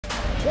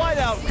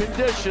whiteout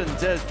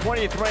conditions as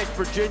 20th ranked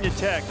Virginia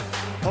Tech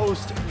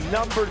hosts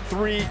number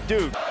 3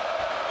 Duke.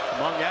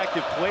 Among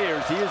active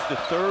players, he is the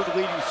 3rd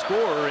leading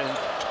scorer in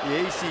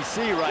the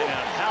ACC right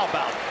now. How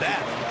about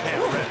that from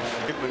Cam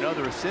Reddish? Give him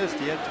another assist.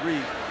 He had 3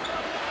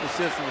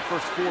 assists in the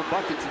first 4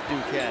 buckets that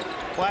Duke had.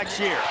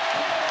 Blackshear.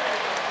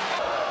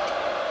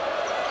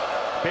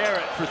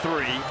 Barrett for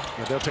 3.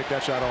 Yeah, they'll take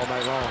that shot all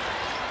night long.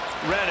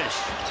 Reddish.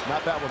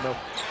 Not that one, though.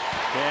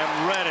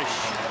 Cam Reddish.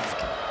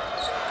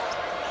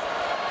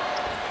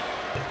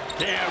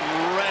 Cam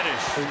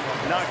Reddish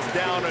knocks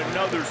down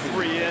another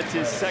 3. That's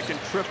his 2nd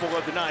triple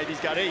of the night.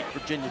 He's got 8.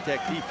 Virginia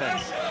Tech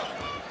defense.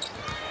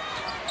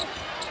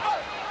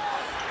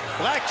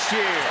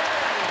 Blackshear.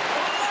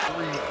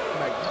 3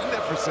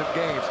 magnificent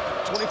games.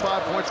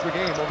 25 points per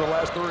game over the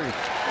last 3.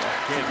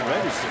 Cam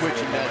Reddish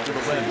switching that to the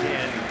left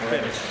hand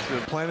finish.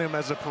 Playing him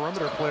as a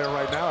perimeter player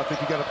right now. I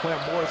think you got to play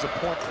him more as a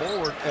point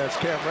forward as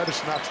Cam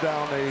Reddish knocks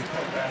down a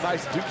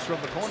nice deuce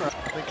from the corner.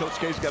 I think Coach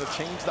K's got to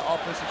change the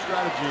offensive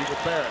strategy with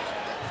Barrett.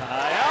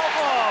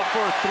 Outlaw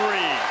for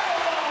 3.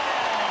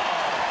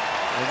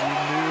 And you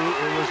knew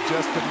it was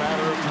just a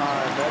matter of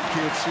time. That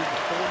kid shooting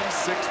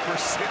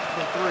 46%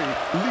 from 3.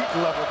 Elite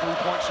level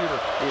 3-point shooter.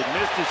 He had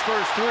missed his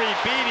first 3.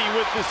 Beatty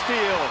with the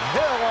steal.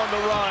 Hill on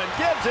the run.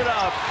 Gives it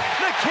up.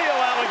 Nikhil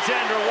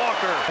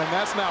Alexander-Walker. And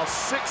that's now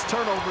 6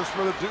 turnovers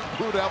for the Duke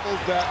Blue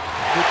Devils that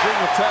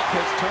Virginia Tech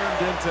has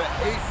turned into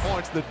 8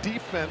 points. The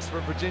defense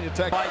for Virginia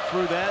Tech. Fight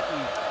through that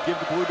and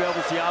give the Blue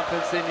Devils the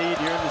offense they need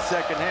here in the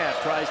second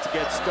half. Tries to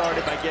get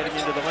started by getting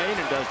into the lane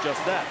and does just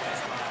that.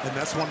 And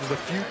that's one of the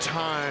few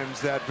times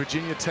that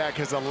Virginia Tech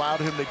has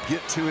allowed him to get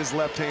to his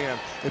left hand.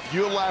 If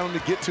you allow him to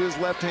get to his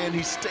left hand,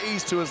 he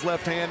stays to his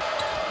left hand.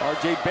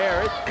 R.J.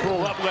 Barrett,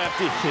 pull up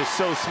lefty, is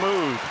so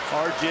smooth.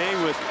 R.J.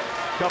 with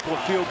a couple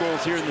of field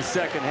goals here in the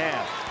second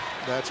half.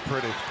 That's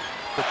pretty.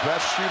 The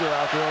best shooter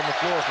out there on the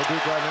floor for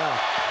Duke right now.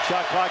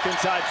 Shot clock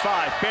inside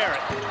 5.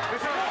 Barrett.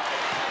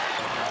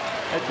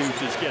 That dude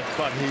just gets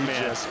buckets, He man.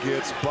 just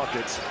gets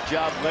buckets.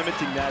 Job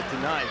limiting that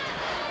tonight.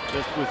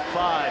 Just with 5.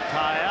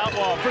 Ty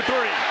Outlaw for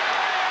 3.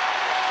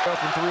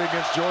 From 3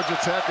 against Georgia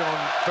Tech on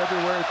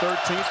February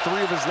 13th. 3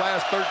 of his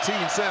last 13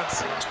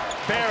 since.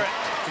 Barrett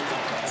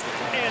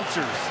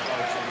answers.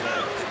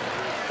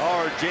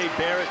 R.J.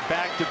 Barrett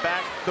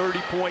back-to-back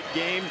 30-point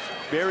games.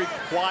 Very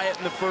quiet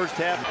in the first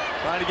half.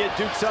 Trying to get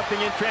Duke something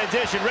in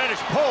transition.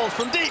 Reddish pulls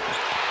from deep.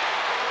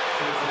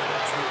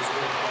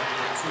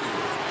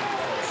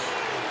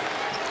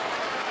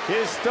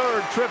 His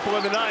 3rd triple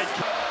of the night.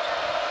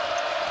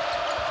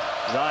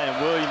 Zion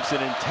Williamson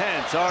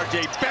intense.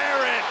 R.J.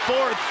 Barrett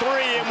for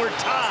 3, and we're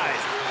tied.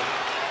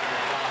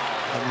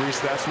 And Reese,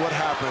 that's what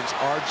happens.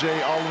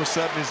 R.J. all of a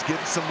sudden is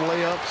getting some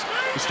layups.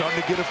 He's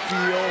starting to get a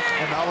feel,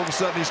 and all of a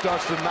sudden he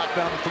starts to knock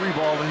down the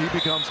 3-ball, and he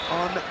becomes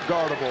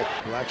unguardable.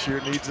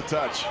 Blackshear needs a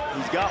touch.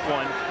 He's got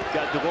one.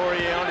 Got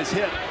Delorier on his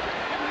hip.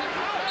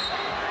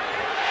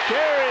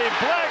 Kerry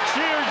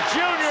Blackshear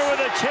Jr.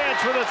 with a chance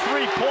for the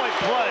 3-point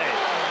play.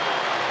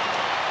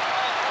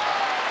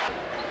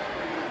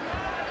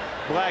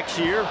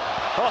 Blackshear.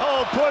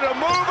 Oh, put a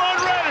move on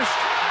Reddish.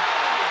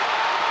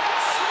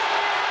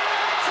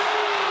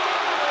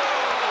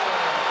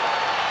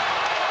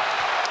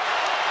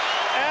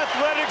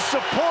 Athletic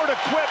support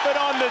equipment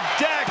on the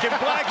deck, and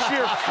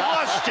Blackshear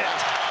flushed it.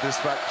 This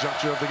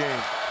juncture of the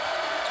game.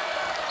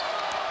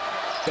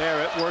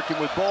 Barrett working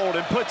with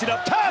Bolden, puts it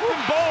up top,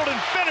 and Bolden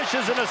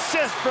finishes an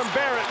assist from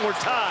Barrett, and we're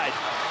tied.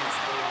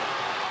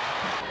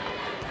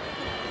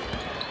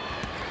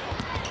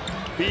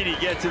 Beatty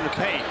gets in the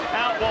paint.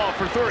 Outlaw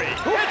for 3.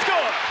 It's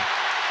good!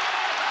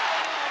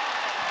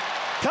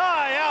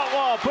 Ty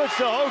Outlaw puts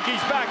the Hokies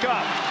back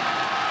up.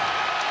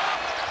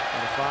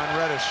 Gonna find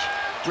Reddish.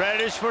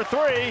 Reddish for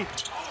 3.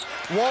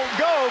 Won't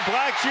go.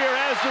 Blackshear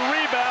has the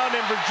rebound,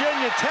 and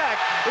Virginia Tech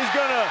is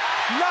gonna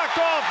knock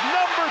off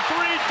number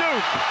 3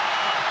 Duke.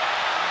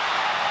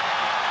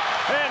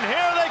 And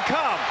here they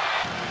come.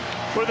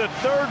 For the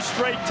 3rd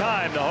straight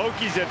time, the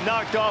Hokies have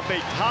knocked off a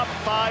top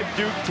 5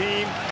 Duke team.